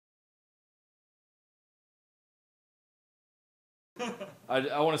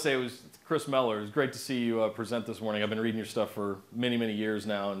I want to say it was Chris Meller. It was great to see you present this morning. I've been reading your stuff for many, many years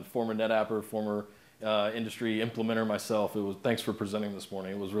now, and former NetApper, former industry implementer myself. Thanks for presenting this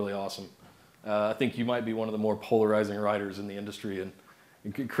morning. It was really awesome. I think you might be one of the more polarizing writers in the industry, and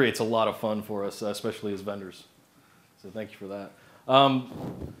it creates a lot of fun for us, especially as vendors. So thank you for that.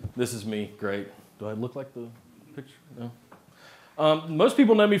 This is me. Great. Do I look like the picture? No. Most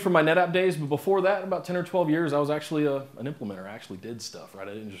people know me from my NetApp days, but before that, about 10 or 12 years, I was actually an implementer. I actually did stuff, right?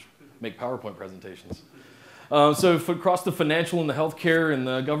 I didn't just make PowerPoint presentations. So across the financial and the healthcare and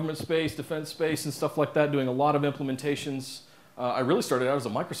the government space, defense space, and stuff like that, doing a lot of implementations. I really started out as a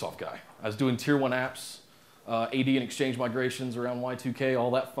Microsoft guy. I was doing tier 1 apps, AD and Exchange migrations around Y2K,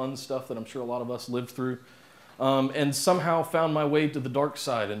 all that fun stuff that I'm sure a lot of us lived through. And somehow found my way to the dark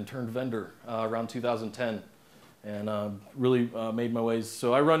side and turned vendor around 2010. And really made my ways.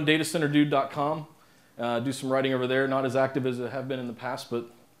 So I run datacenterdude.com, do some writing over there, not as active as I have been in the past, but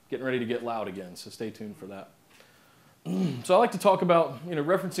getting ready to get loud again, so stay tuned for that. So I like to talk about,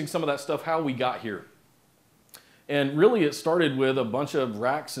 referencing some of that stuff, how we got here. And really it started with a bunch of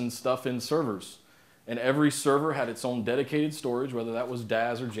racks and stuff in servers. And every server had its own dedicated storage, whether that was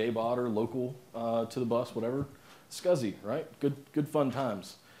DAS or JBOD or local to the bus, whatever. SCSI, right? Good fun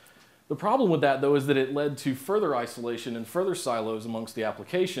times. The problem with that, though, is that it led to further isolation and further silos amongst the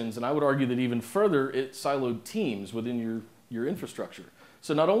applications, and I would argue that even further, it siloed teams within your infrastructure.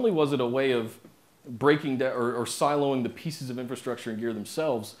 So not only was it a way of breaking down or siloing the pieces of infrastructure and gear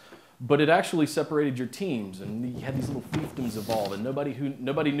themselves, but it actually separated your teams, and you had these little fiefdoms evolve, and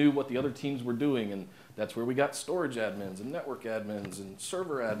nobody knew what the other teams were doing, and that's where we got storage admins and network admins and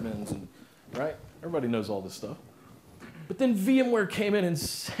server admins, and right? Everybody knows all this stuff. But then VMware came in and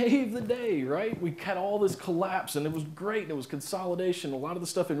saved the day, right? We had all this collapse, and it was great, and it was consolidation. A lot of the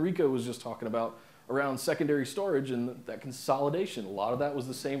stuff Enrico was just talking about around secondary storage and that consolidation. A lot of that was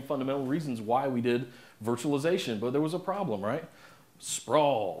the same fundamental reasons why we did virtualization, but there was a problem, right?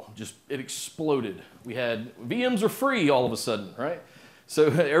 Sprawl, it exploded. We had VMs are free all of a sudden, right? So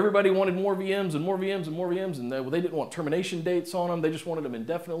everybody wanted more VMs and more VMs and more VMs, and they didn't want termination dates on them. They just wanted them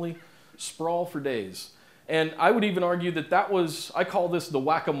indefinitely. Sprawl for days. And I would even argue that I call this the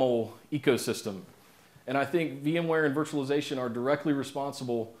whack-a-mole ecosystem. And I think VMware and virtualization are directly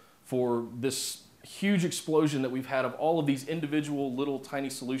responsible for this huge explosion that we've had of all of these individual little tiny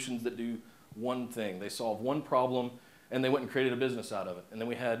solutions that do one thing. They solve one problem, and they went and created a business out of it. And then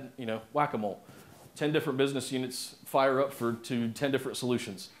we had, whack-a-mole. 10 different business units fire up to 10 different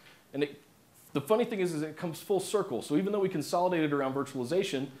solutions. And the funny thing is it comes full circle. So even though we consolidated around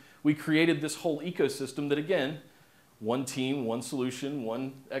virtualization, we created this whole ecosystem that, again, one team, one solution,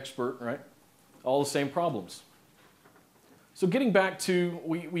 one expert, right? All the same problems. So getting back to,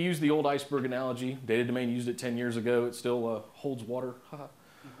 we use the old iceberg analogy. Data Domain used it 10 years ago. It still holds water.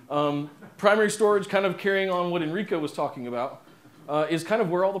 Primary storage, kind of carrying on what Enrico was talking about, is kind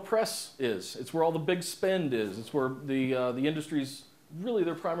of where all the press is. It's where all the big spend is. It's where the industry's, really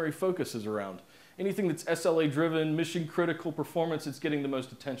their primary focus is around. Anything that's SLA driven, mission critical performance, it's getting the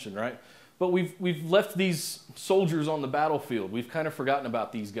most attention, right? But we've left these soldiers on the battlefield. We've kind of forgotten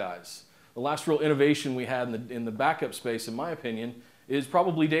about these guys. The last real innovation we had in the backup space, in my opinion, is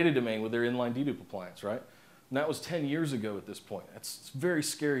probably Data Domain with their inline dedupe appliance, right? And that was 10 years ago at this point. It's very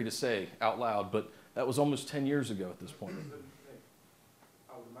scary to say out loud, but that was almost 10 years ago at this point.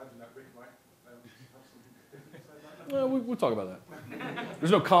 I would imagine that Rick might have something. Well, we'll talk about that.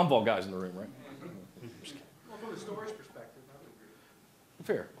 There's no Commvault guys in the room, right? Well, from a storage perspective, I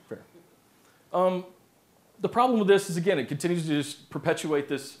would agree. Fair. The problem with this is, again, it continues to just perpetuate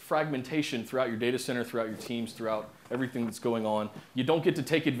this fragmentation throughout your data center, throughout your teams, throughout everything that's going on. You don't get to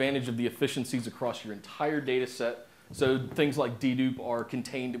take advantage of the efficiencies across your entire data set. So things like dedupe are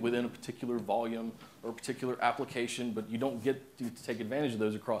contained within a particular volume or a particular application, but you don't get to take advantage of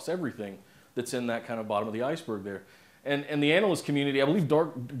those across everything that's in that kind of bottom of the iceberg there. And the analyst community, I believe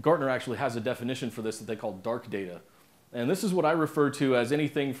Gartner actually has a definition for this that they call dark data. And this is what I refer to as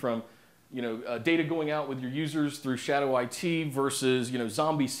anything from data going out with your users through shadow IT versus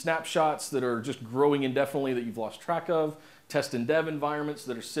zombie snapshots that are just growing indefinitely that you've lost track of, test and dev environments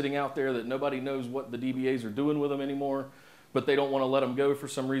that are sitting out there that nobody knows what the DBAs are doing with them anymore, but they don't want to let them go for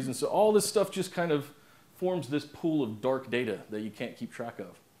some reason. So all this stuff just kind of forms this pool of dark data that you can't keep track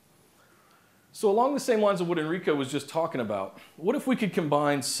of. So along the same lines of what Enrico was just talking about, what if we could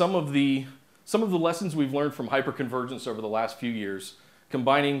combine some of the lessons we've learned from hyperconvergence over the last few years,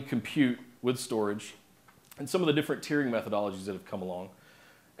 combining compute with storage, and some of the different tiering methodologies that have come along,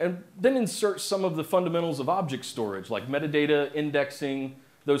 and then insert some of the fundamentals of object storage, like metadata, indexing,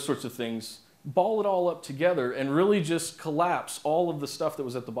 those sorts of things, ball it all up together and really just collapse all of the stuff that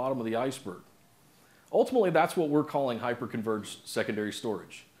was at the bottom of the iceberg. Ultimately, that's what we're calling hyperconverged secondary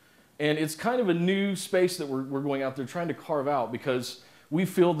storage. And it's kind of a new space that we're going out there trying to carve out because we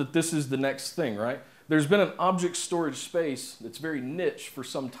feel that this is the next thing, right? There's been an object storage space that's very niche for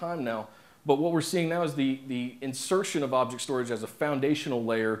some time now, but what we're seeing now is the insertion of object storage as a foundational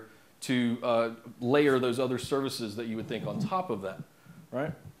layer to layer those other services that you would think on top of that,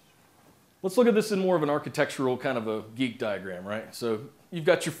 right? Let's look at this in more of an architectural kind of a geek diagram, right? So you've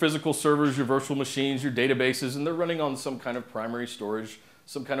got your physical servers, your virtual machines, your databases, and they're running on some kind of primary storage,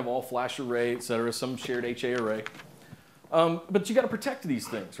 some kind of all-flash array, et cetera, some shared HA array. But you got to protect these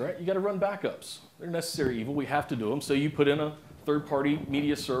things, right? You got to run backups. They're necessary evil. We have to do them. So you put in a third-party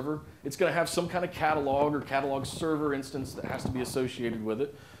media server. It's going to have some kind of catalog or catalog server instance that has to be associated with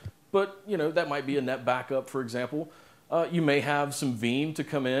it. But that might be a net backup, for example. You may have some Veeam to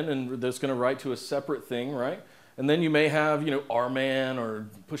come in, and that's going to write to a separate thing, right? And then you may have, RMAN or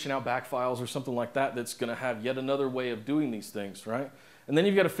pushing out back files or something like that that's going to have yet another way of doing these things, right? And then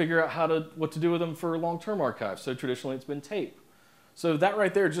you've got to figure out what to do with them for long-term archives. So traditionally, it's been tape. So that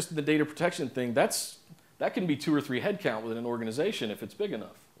right there, just the data protection thing, that can be 2 or 3 headcount within an organization if it's big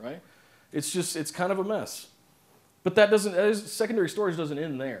enough, right? It's kind of a mess. But secondary storage doesn't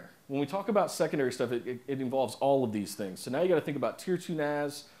end there. When we talk about secondary stuff, it involves all of these things. So now you got to think about tier 2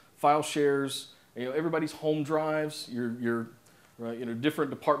 NAS, file shares, everybody's home drives, your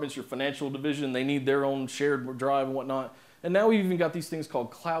different departments, your financial division, they need their own shared drive and whatnot. And now we've even got these things called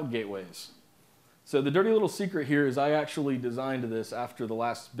cloud gateways. So the dirty little secret here is I actually designed this after the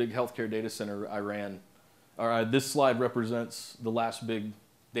last big healthcare data center I ran. This slide represents the last big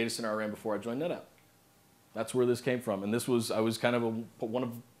data center I ran before I joined NetApp. That's where this came from. And I was kind of one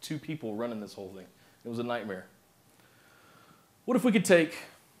of 2 people running this whole thing. It was a nightmare. What if we could take,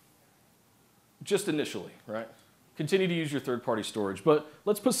 just initially, right? Continue to use your third-party storage, but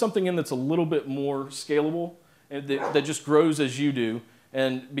let's put something in that's a little bit more scalable and that just grows as you do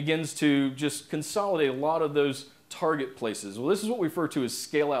and begins to just consolidate a lot of those target places. Well, this is what we refer to as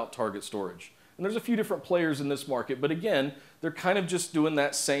scale-out target storage. And there's a few different players in this market, but again, they're kind of just doing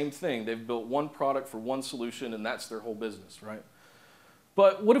that same thing. They've built one product for one solution, and that's their whole business, right?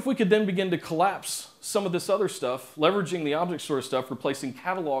 But what if we could then begin to collapse some of this other stuff, leveraging the object store stuff, replacing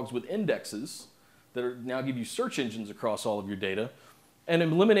catalogs with indexes that now give you search engines across all of your data, and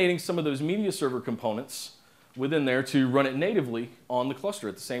eliminating some of those media server components within there to run it natively on the cluster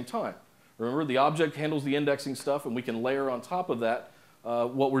at the same time. Remember, the object handles the indexing stuff, and we can layer on top of that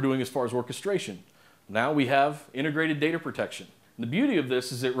what we're doing as far as orchestration. Now we have integrated data protection. And the beauty of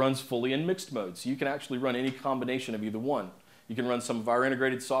this is it runs fully in mixed mode, so you can actually run any combination of either one. You can run some of our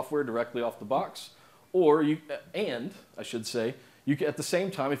integrated software directly off the box, or you can, at the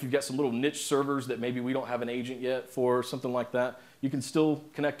same time, if you've got some little niche servers that maybe we don't have an agent yet for, something like that, you can still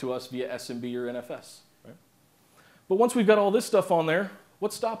connect to us via SMB or NFS. Right? But once we've got all this stuff on there,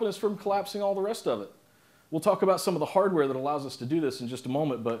 what's stopping us from collapsing all the rest of it? We'll talk about some of the hardware that allows us to do this in just a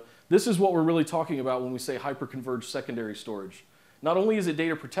moment, but this is what we're really talking about when we say hyperconverged secondary storage. Not only is it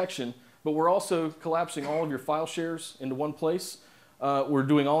data protection, but we're also collapsing all of your file shares into one place. We're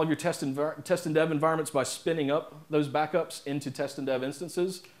doing all of your test and dev environments by spinning up those backups into test and dev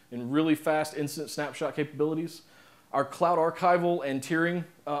instances in really fast instant snapshot capabilities. Our cloud archival and tiering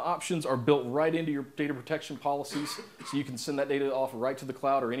options are built right into your data protection policies, so you can send that data off right to the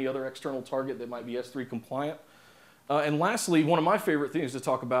cloud or any other external target that might be S3 compliant. And lastly, one of my favorite things to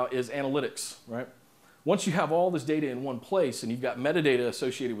talk about is analytics, right? Once you have all this data in one place and you've got metadata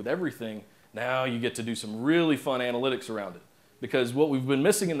associated with everything, now you get to do some really fun analytics around it. Because what we've been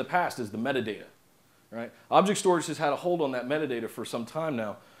missing in the past is the metadata, right? Object storage has had a hold on that metadata for some time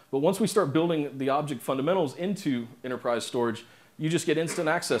now. But once we start building the object fundamentals into enterprise storage, you just get instant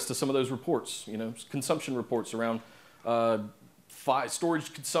access to some of those reports, consumption reports around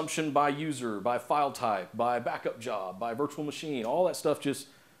storage consumption by user, by file type, by backup job, by virtual machine. All that stuff just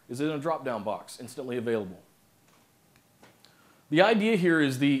is in a drop-down box, instantly available. The idea here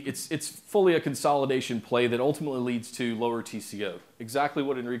is it's fully a consolidation play that ultimately leads to lower TCO. Exactly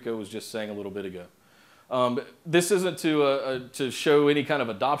what Enrico was just saying a little bit ago. This isn't to show any kind of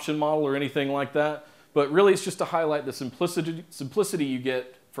adoption model or anything like that, but really it's just to highlight the simplicity you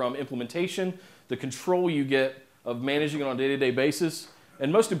get from implementation, the control you get of managing it on a day-to-day basis,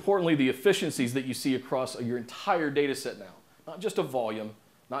 and most importantly, the efficiencies that you see across your entire data set now. Not just a volume,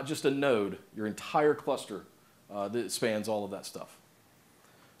 not just a node, your entire cluster that spans all of that stuff.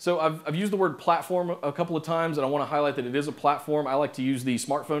 So I've used the word platform a couple of times, and I want to highlight that it is a platform. I like to use the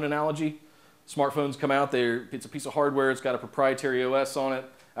smartphone analogy. Smartphones come out, it's a piece of hardware, it's got a proprietary OS on it,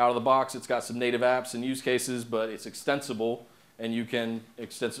 out of the box. It's got some native apps and use cases, but it's extensible, and you can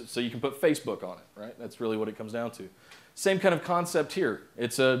so you can put Facebook on it, right? That's really what it comes down to. Same kind of concept here.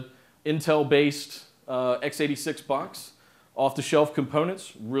 It's a Intel-based x86 box, off-the-shelf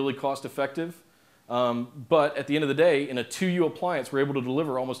components, really cost-effective. But at the end of the day, in a 2U appliance, we're able to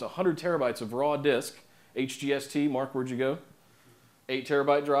deliver almost 100 terabytes of raw disk, HGST. Mark, where'd you go? 8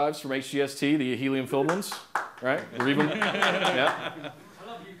 terabyte drives from HGST, the helium-filled ones, right? Yeah. I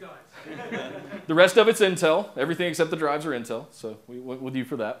love you guys. The rest of it's Intel. Everything except the drives are Intel, so we went with you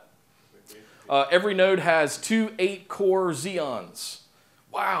for that. Every node has 2 8-core Xeons.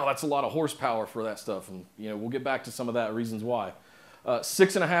 Wow, that's a lot of horsepower for that stuff, and we'll get back to some of that reasons why.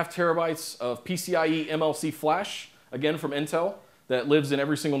 6.5 terabytes of PCIe MLC flash, again from Intel, that lives in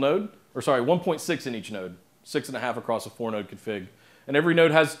every single node. Or sorry, 1.6 in each node, 6.5 across a 4-node config. And every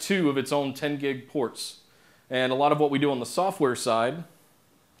node has 2 of its own 10 gig ports. And a lot of what we do on the software side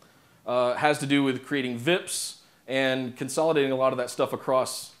has to do with creating VIPs and consolidating a lot of that stuff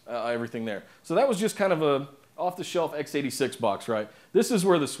across everything there. So that was just kind of a off-the-shelf x86 box, right? This is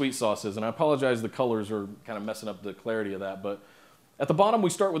where the sweet sauce is, and I apologize the colors are kind of messing up the clarity of that, but at the bottom we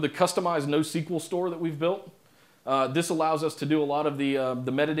start with the customized NoSQL store that we've built. This allows us to do a lot of the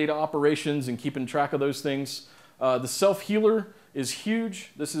metadata operations and keeping track of those things. The self-healer is huge.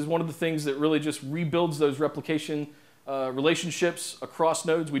 This is one of the things that really just rebuilds those replication relationships across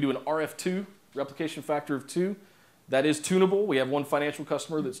nodes. We do an RF2, replication factor of 2. That is tunable. We have one financial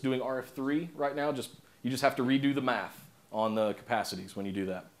customer that's doing RF3 right now. You just have to redo the math on the capacities when you do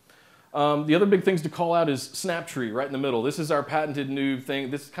that. The other big things to call out is Snaptree right in the middle. This is our patented new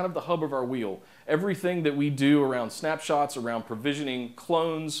thing. This is kind of the hub of our wheel. Everything that we do around snapshots, around provisioning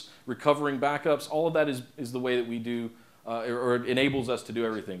clones, recovering backups, all of that is the way that we do, or it enables us to do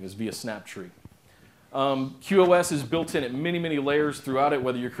everything, is via Snaptree. QoS is built in at many, many layers throughout it,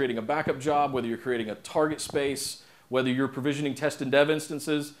 whether you're creating a backup job, whether you're creating a target space, whether you're provisioning test and dev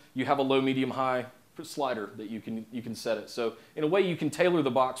instances, you have a low, medium, high slider that you can set it. So in a way, you can tailor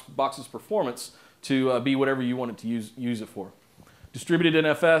the box's performance to be whatever you want it to use it for. Distributed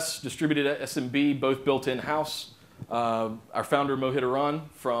NFS, distributed SMB, both built in-house. Our founder, Mohit Aran,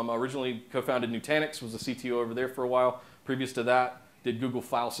 from originally co-founded Nutanix, was the CTO over there for a while. Previous to that, did Google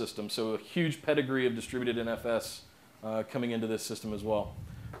File System. So a huge pedigree of distributed NFS coming into this system as well.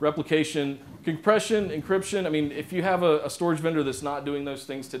 Replication, compression, encryption. I mean, if you have a storage vendor that's not doing those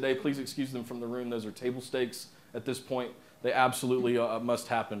things today, please excuse them from the room. Those are table stakes at this point. They absolutely must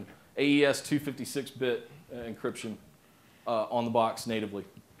happen. AES 256-bit encryption on the box natively.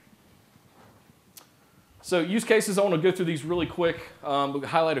 So use cases, I want to go through these really quick,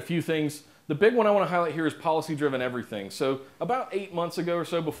 highlight a few things. The big one I want to highlight here is policy-driven everything. So about 8 months ago or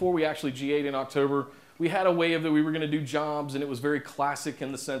so, before we actually GA'd in October, we had a way of that we were going to do jobs, and it was very classic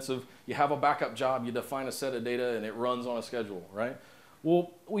in the sense of you have a backup job, you define a set of data, and it runs on a schedule, right?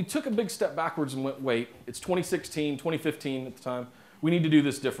 Well, we took a big step backwards and went, wait, it's 2016, 2015 at the time. We need to do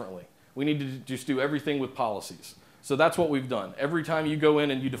this differently. We need to just do everything with policies. So that's what we've done. Every time you go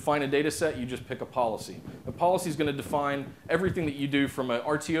in and you define a data set, you just pick a policy. The policy is going to define everything that you do from an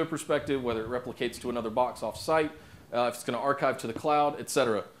RTO perspective, whether it replicates to another box off-site, if it's going to archive to the cloud, et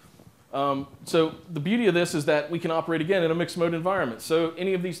cetera. So the beauty of this is that we can operate, again, in a mixed mode environment. So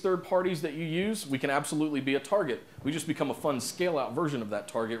any of these third parties that you use, we can absolutely be a target. We just become a fun scale-out version of that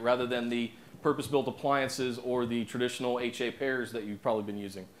target rather than the purpose-built appliances or the traditional HA pairs that you've probably been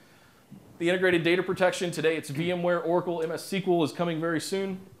using. The integrated data protection, today it's VMware, Oracle, MS SQL is coming very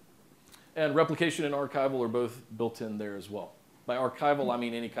soon. And replication and archival are both built in there as well. By archival, I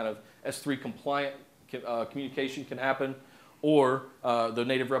mean any kind of S3 compliant communication can happen, or the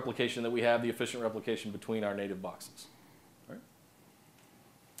native replication that we have, the efficient replication between our native boxes. All right.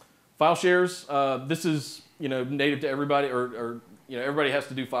 File shares, this is native to everybody, or everybody has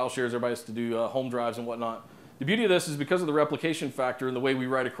to do file shares, everybody has to do home drives and whatnot. The beauty of this is because of the replication factor and the way we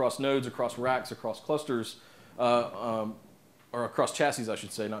write across nodes, across racks, across clusters, or across chassis, I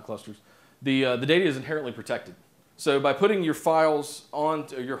should say, not clusters, the data is inherently protected. So by putting your files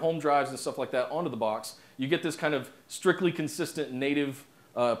onto your home drives and stuff like that onto the box, you get this kind of strictly consistent native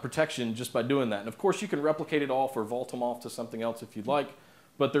protection just by doing that. And of course, you can replicate it off or vault them off to something else if you'd like.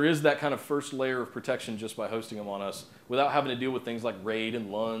 But there is that kind of first layer of protection just by hosting them on us without having to deal with things like RAID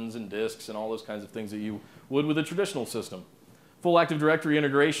and LUNs and disks and all those kinds of things that you would with a traditional system. Full Active Directory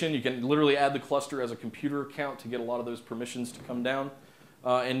integration, you can literally add the cluster as a computer account to get a lot of those permissions to come down.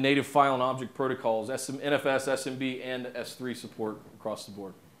 And native file and object protocols, NFS, SMB, and S3 support across the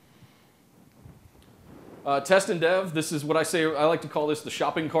board. Test and dev, this is what I like to call this the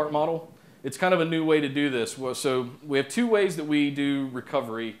shopping cart model. it's kind of a new way to do this. So we have two ways that we do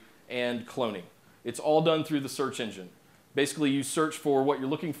recovery and cloning. It's all done through the search engine. Basically, you search for what you're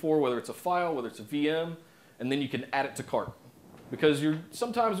looking for, whether it's a file, whether it's a VM, and then you can add it to cart. Because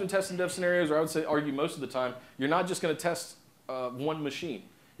sometimes in test and dev scenarios, or I would say argue most of the time, you're not just going to test one machine.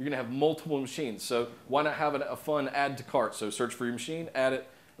 You're going to have multiple machines. So why not have a fun add to cart? So search for your machine, add it,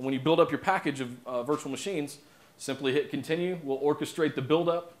 and when you build up your package of virtual machines, simply hit continue. We'll orchestrate the build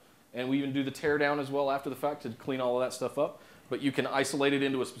up, and we even do the tear down as well after the fact to clean all of that stuff up. But you can isolate it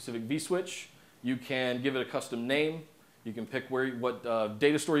into a specific vSwitch. You can give it a custom name. You can pick what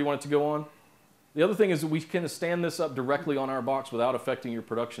data store you want it to go on. The other thing is that we can stand this up directly on our box without affecting your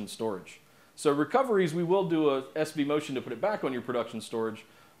production storage. So recoveries, we will do a SV motion to put it back on your production storage,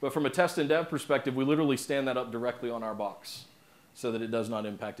 but from a test and dev perspective, we literally stand that up directly on our box so that it does not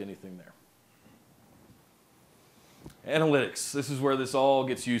impact anything there. Analytics, this is where this all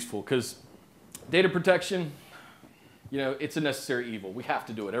gets useful because data protection, it's a necessary evil. We have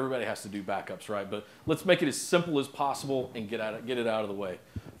to do it. Everybody has to do backups, right? But let's make it as simple as possible and get it out of the way.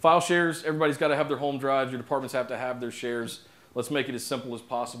 File shares, everybody's got to have their home drives. Your departments have to have their shares. Let's make it as simple as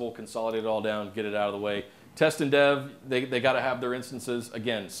possible, consolidate it all down, get it out of the way. Test and dev, they got to have their instances.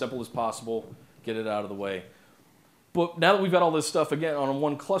 Again, simple as possible, get it out of the way. But now that we've got all this stuff, again, on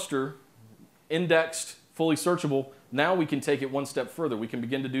one cluster, indexed, fully searchable, now we can take it one step further. We can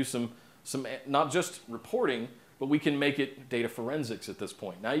begin to do some not just reporting, but we can make it data forensics at this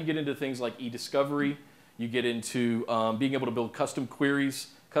point. Now you get into things like e-discovery. You get into being able to build custom queries,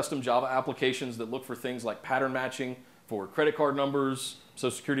 custom Java applications that look for things like pattern matching for credit card numbers,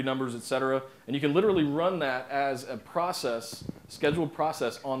 social security numbers, et cetera. And you can literally run that as a process, scheduled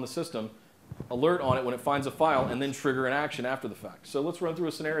process on the system, alert on it when it finds a file, and then trigger an action after the fact. So let's run through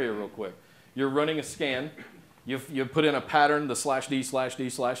a scenario real quick. You're running a scan. You've put in a pattern, the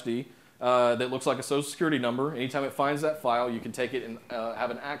 /D/D/D, that looks like a social security number. Anytime it finds that file, you can take it and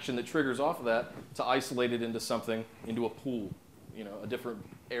have an action that triggers off of that to isolate it into something, into a pool, a different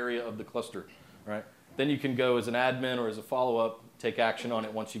area of the cluster, right? Then you can go as an admin or as a follow-up, take action on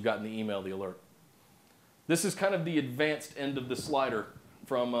it once you've gotten the email, the alert. This is kind of the advanced end of the slider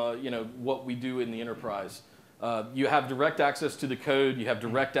from what we do in the enterprise. You have direct access to the code. You have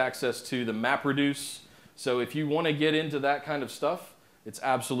direct access to the MapReduce. So if you want to get into that kind of stuff, it's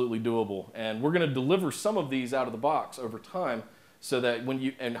absolutely doable. And we're going to deliver some of these out of the box over time so that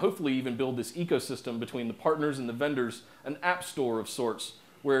and hopefully even build this ecosystem between the partners and the vendors, an app store of sorts,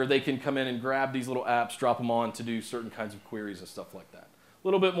 where they can come in and grab these little apps, drop them on to do certain kinds of queries and stuff like that. A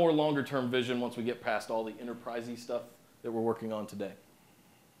little bit more longer term vision once we get past all the enterprise-y stuff that we're working on today.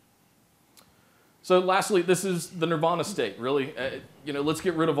 So lastly, this is the nirvana state, really. Let's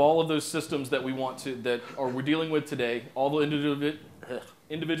get rid of all of those systems that we're dealing with today, all the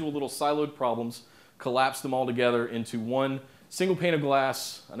individual little siloed problems, collapse them all together into one single pane of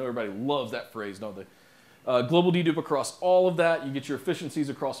glass. I know everybody loves that phrase, don't they? Global dedupe across all of that. You get your efficiencies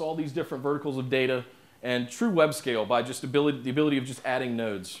across all these different verticals of data, and true web scale by just the ability of just adding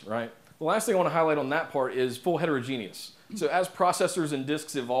nodes, right? The last thing I want to highlight on that part is full heterogeneous. So as processors and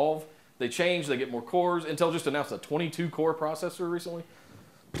disks evolve, they change, they get more cores. Intel just announced a 22-core processor recently.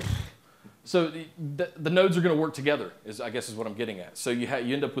 So the nodes are going to work together, I guess is what I'm getting at. So you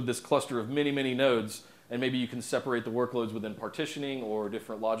end up with this cluster of many, many nodes, and maybe you can separate the workloads within partitioning or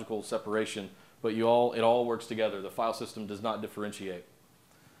different logical separation, but it all works together. The file system does not differentiate.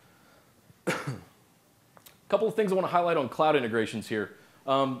 A couple of things I want to highlight on cloud integrations here.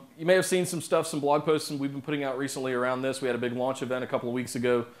 You may have seen some blog posts we've been putting out recently around this. We had a big launch event a couple of weeks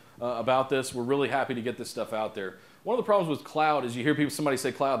ago about this. We're really happy to get this stuff out there. One of the problems with cloud is you hear somebody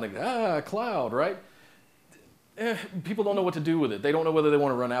say cloud and they go, cloud, right? People don't know what to do with it. They don't know whether they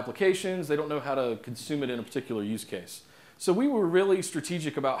want to run applications. They don't know how to consume it in a particular use case. So we were really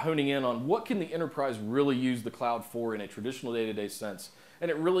strategic about honing in on what can the enterprise really use the cloud for in a traditional day-to-day sense.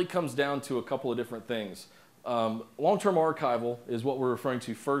 And it really comes down to a couple of different things. Long-term archival is what we're referring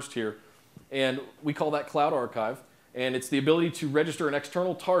to first here. And we call that cloud archive. And it's the ability to register an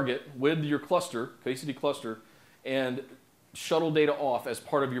external target with your cluster, Cohesity cluster, and shuttle data off as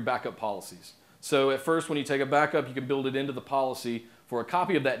part of your backup policies. So at first, when you take a backup, you can build it into the policy for a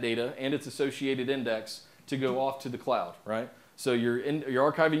copy of that data and its associated index to go off to the cloud, right? So you're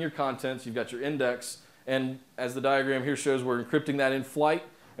archiving your contents, you've got your index, and as the diagram here shows, we're encrypting that in flight,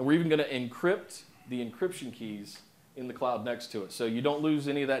 and we're even going to encrypt the encryption keys in the cloud next to it. So you don't lose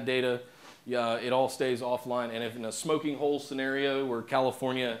any of that data. It all stays offline. And if in a smoking hole scenario where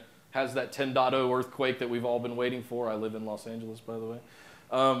California has that 10.0 earthquake that we've all been waiting for, I live in Los Angeles, by the way,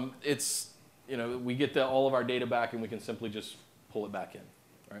 we get all of our data back and we can simply just pull it back in,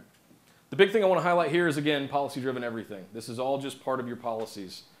 right? The big thing I want to highlight here is, again, policy-driven everything. This is all just part of your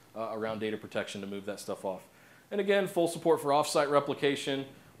policies around data protection to move that stuff off. And again, full support for offsite replication.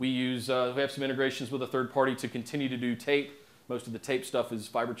 We have some integrations with a third party to continue to do tape. Most of the tape stuff is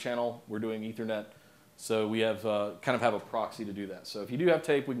fiber channel. We're doing Ethernet. So we have kind of have a proxy to do that. So if you do have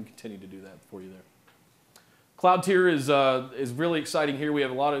tape, we can continue to do that for you there. Cloud tier is really exciting here. We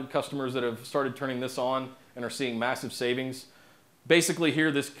have a lot of customers that have started turning this on and are seeing massive savings. Basically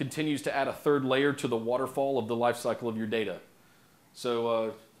here, this continues to add a third layer to the waterfall of the life cycle of your data.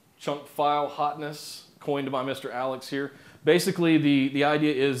 So chunk file hotness, coined by Mr. Alex here. Basically, the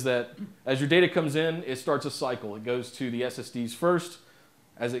idea is that as your data comes in, it starts a cycle. It goes to the SSDs first.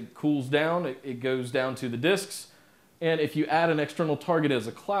 As it cools down, it goes down to the disks. And if you add an external target as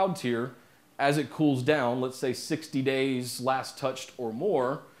a cloud tier, as it cools down, let's say 60 days last touched or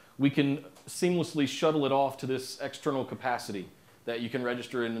more, we can seamlessly shuttle it off to this external capacity that you can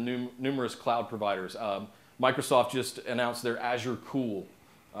register in the numerous cloud providers. Microsoft just announced their Azure Cool.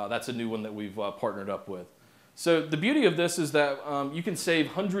 That's a new one that we've partnered up with. So the beauty of this is that you can save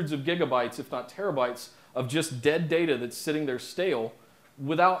hundreds of gigabytes, if not terabytes, of just dead data that's sitting there stale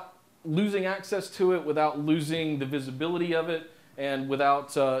without losing access to it, without losing the visibility of it, and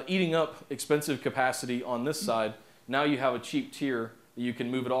without eating up expensive capacity on this side. Now you have a cheap tier that you can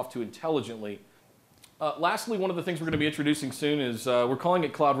move it off to intelligently. Lastly, one of the things we're going to be introducing soon is we're calling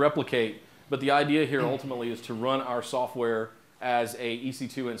it Cloud Replicate, but the idea here ultimately is to run our software as a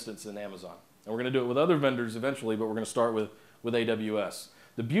EC2 instance in Amazon. And we're going to do it with other vendors eventually, but we're going to start with AWS.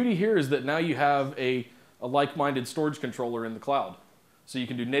 The beauty here is that now you have a like-minded storage controller in the cloud. So you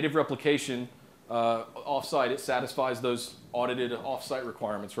can do native replication offsite. It satisfies those audited offsite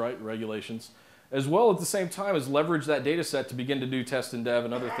requirements, right, regulations, as well at the same time as leverage that data set to begin to do test and dev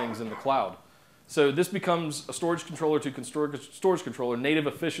and other things in the cloud. So this becomes a storage controller to storage controller, native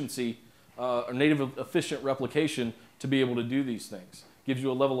efficiency, or native efficient replication to be able to do these things. Gives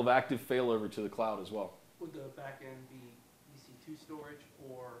you a level of active failover to the cloud as well. Would the back end be EC2 storage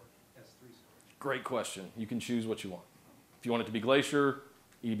or S3 storage? Great question. You can choose what you want. If you want it to be Glacier,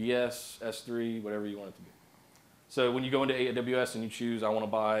 EBS, S3, whatever you want it to be. So when you go into AWS and you choose, I want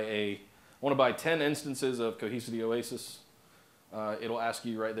to buy 10 instances of Cohesity Oasis, it'll ask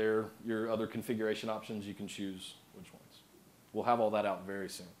you right there your other configuration options. You can choose which ones. We'll have all that out very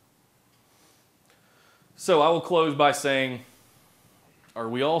soon. So I will close by saying, are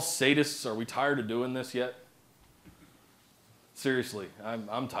we all sadists? Are we tired of doing this yet? Seriously, I'm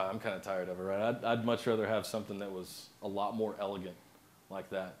kind of tired of it, right? I'd much rather have something that was a lot more elegant like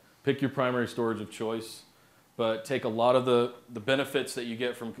that. Pick your primary storage of choice, but take a lot of the benefits that you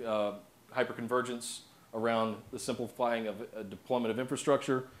get from hyperconvergence around the simplifying of a deployment of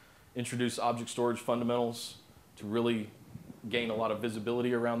infrastructure, introduce object storage fundamentals to really gain a lot of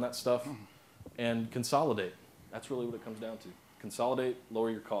visibility around that stuff, and consolidate. That's really what it comes down to. Consolidate, lower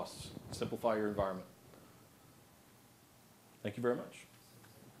your costs, simplify your environment. Thank you very much.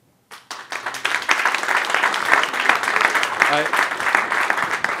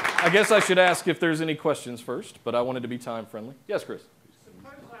 I guess I should ask if there's any questions first, but I wanted to be time friendly. Yes, Chris.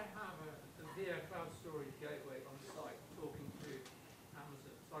 Suppose I have a VIA cloud storage gateway on site talking to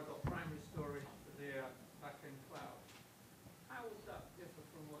Amazon. So I've got primary storage for VIA backend cloud. How would that differ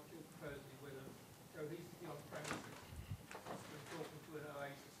from what you're proposing with a Cohesity on-premises customer talking to an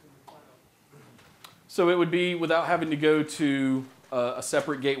Oasis in the cloud? So it would be without having to go to a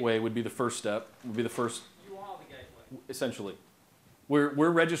separate gateway would be the first step. Would be the first. You are the gateway. Essentially, we're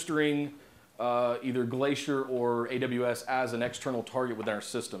registering either Glacier or AWS as an external target within our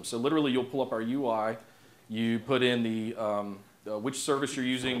system. So literally, you'll pull up our UI, you put in the which service you're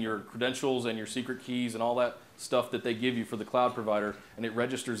using, your credentials and your secret keys and all that stuff that they give you for the cloud provider, and it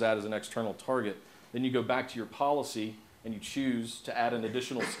registers that as an external target. Then you go back to your policy and you choose to add an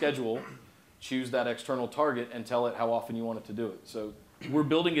additional schedule. Choose that external target and tell it how often you want it to do it. So we're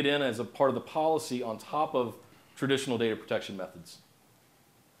building it in as a part of the policy on top of traditional data protection methods.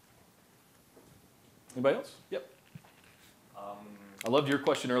 Anybody else? Yep. I loved your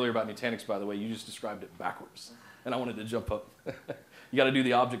question earlier about Nutanix, by the way. You just described it backwards, and I wanted to jump up. You got to do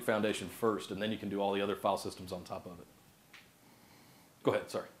the object foundation first, and then you can do all the other file systems on top of it. Go ahead,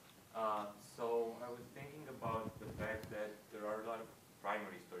 sorry. So I was thinking about the fact that there are a lot of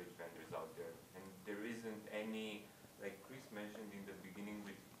primary storage vendors out there, and there isn't any, like Chris mentioned in the beginning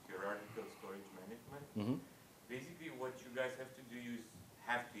with hierarchical storage management. Mm-hmm. Basically what you guys have to do is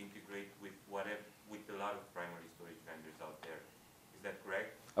have to integrate with a lot of primary storage vendors out there. Is that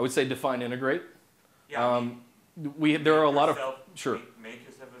correct? I would say define integrate. Yeah. There are a lot of, sure. Make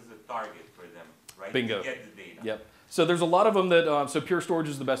yourself as a target for them, right? Bingo. To get the data. Yep. So there's a lot of them that, so Pure Storage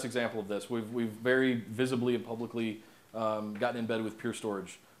is the best example of this. We've very visibly and publicly gotten in bed with Pure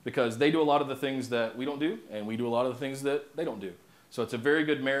Storage because they do a lot of the things that we don't do, and we do a lot of the things that they don't do. So it's a very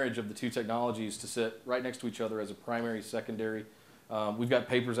good marriage of the two technologies to sit right next to each other as a primary, secondary. We've got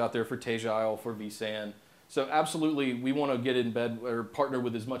papers out there for TECHunplugged, for vSAN. So absolutely, we want to get in bed or partner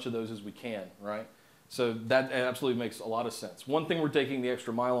with as much of those as we can, right? So that absolutely makes a lot of sense. One thing we're taking the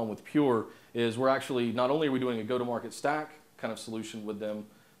extra mile on with Pure is we're actually, not only are we doing a go-to-market stack kind of solution with them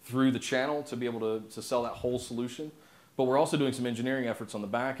through the channel to be able to sell that whole solution, but we're also doing some engineering efforts on the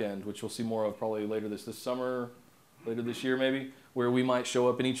back end, which you'll see more of probably later this summer, later this year maybe, where we might show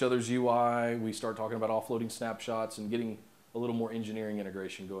up in each other's UI, we start talking about offloading snapshots and getting a little more engineering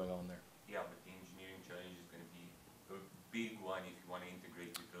integration going on there. Yeah, but the engineering challenge is going to be a big one if you want to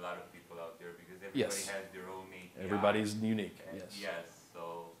integrate with a lot of people out there because everybody Yes. has their own API. Everybody's unique, And yes. Yes,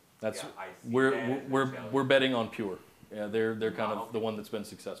 so That's, yeah, I see that we're, as a we're, challenge. we're betting on Pure. Yeah, they're kind Oh, of the one that's been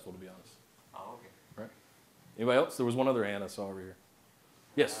successful, to be honest. Oh, okay. Anybody else? There was one other hand I saw over here.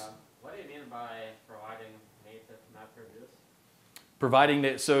 Yes? What do you mean by providing native map reviews? Providing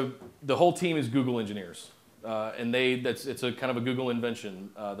that, so the whole team is Google engineers. And it's a kind of a Google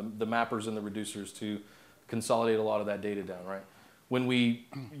invention, the mappers and the reducers to consolidate a lot of that data down, right?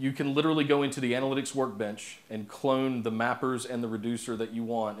 You can literally go into the analytics workbench and clone the mappers and the reducer that you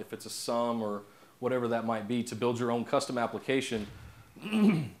want, if it's a sum or whatever that might be, to build your own custom application,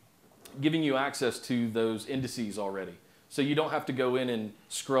 giving you access to those indices already. So you don't have to go in and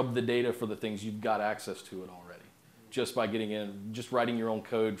scrub the data for the things you've got access to it already, just by getting in, just writing your own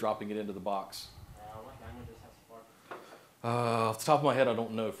code, dropping it into the box. What languages have support? Off the top of my head, I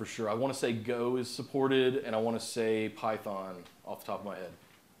don't know for sure. I want to say Go is supported, and I want to say Python off the top of my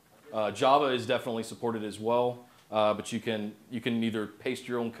head. Java is definitely supported as well, but you can either paste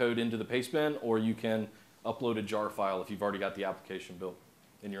your own code into the pastebin, or you can upload a jar file if you've already got the application built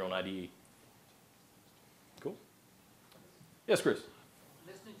in your own IDE. Cool. Yes, Chris.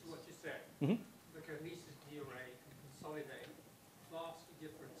 Listening to what you said, Mhm. the Cohesity array can consolidate vastly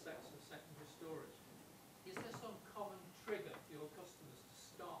different sets of secondary storage. Is there some common trigger for your customers to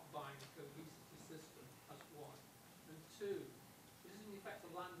start buying a Cohesity system? That's one. And two, is it in effect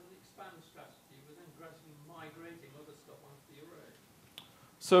a land and expand strategy, but then gradually migrating other stuff onto the array?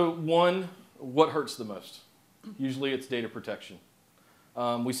 So one, what hurts the most? Usually it's data protection.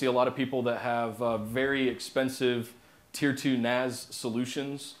 We see a lot of people that have very expensive tier 2 NAS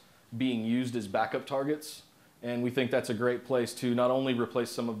solutions being used as backup targets. And we think that's a great place to not only replace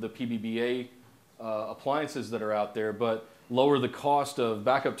some of the PBBA appliances that are out there, but lower the cost of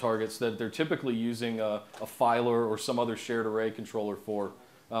backup targets that they're typically using a filer or some other shared array controller for,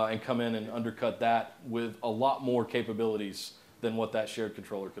 and come in and undercut that with a lot more capabilities than what that shared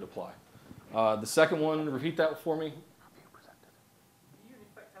controller could apply. The second one, repeat that for me. You in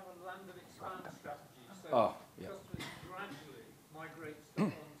effect have a land and expand strategy, so Oh, yeah. customers gradually migrate stuff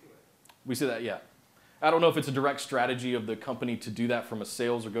onto it. We see that, yeah. I don't know if it's a direct strategy of the company to do that from a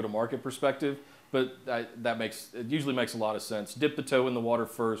sales or go-to-market perspective, but it usually makes a lot of sense. Dip the toe in the water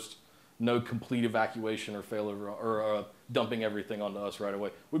first, no complete evacuation or failure or dumping everything onto us right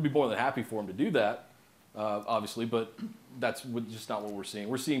away. We'd be more than happy for them to do that, obviously, but that's just not what we're seeing.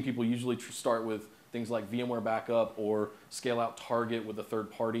 We're seeing people usually start with things like VMware backup or scale out target with a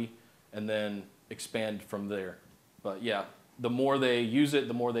third party and then expand from there. But yeah, the more they use it,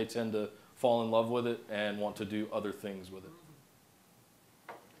 the more they tend to fall in love with it and want to do other things with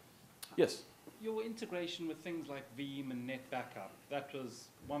it. Yes? Your integration with things like Veeam and Net Backup, that was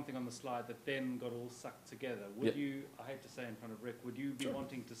one thing on the slide that then got all sucked together. Would you, I hate to say in front of Rick, would you be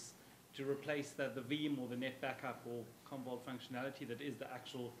wanting to replace the Veeam or the Net Backup or Commvault functionality that is the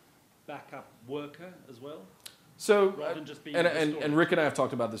actual backup worker as well? So, Rather than just being and Rick and I have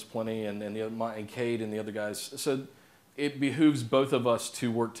talked about this plenty, and Cade and the other guys. So it behooves both of us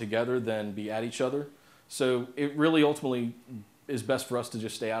to work together than be at each other. So it really ultimately is best for us to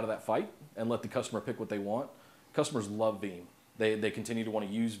just stay out of that fight and let the customer pick what they want. Customers love Veeam. They continue to want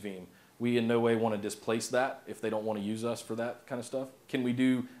to use Veeam. We in no way want to displace that if they don't want to use us for that kind of stuff. Can we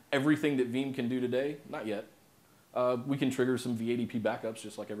do everything that Veeam can do today? Not yet. We can trigger some V80P backups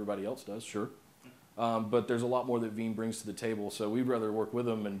just like everybody else does, sure. But there's a lot more that Veeam brings to the table, so we'd rather work with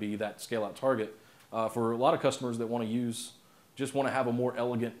them and be that scale-out target. For a lot of customers that want to just want to have a more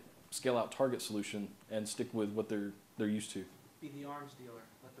elegant scale-out target solution and stick with what they're used to. Be the arms dealer,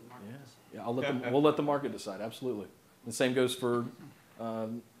 let the market decide. Yeah, we'll let the market decide, absolutely. The same goes for,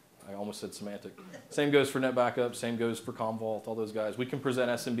 I almost said semantic. Same goes for Net Backup, same goes for Commvault, all those guys. We can present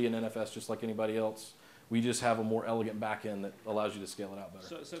SMB and NFS just like anybody else. We just have a more elegant backend that allows you to scale it out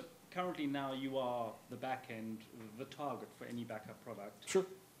better. So currently now you are the back end, the target for any backup product. Sure.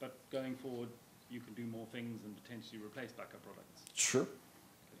 But going forward, you can do more things and potentially replace backup products. Sure.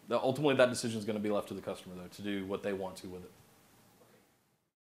 Ultimately, that decision is going to be left to the customer, though, to do what they want to with it.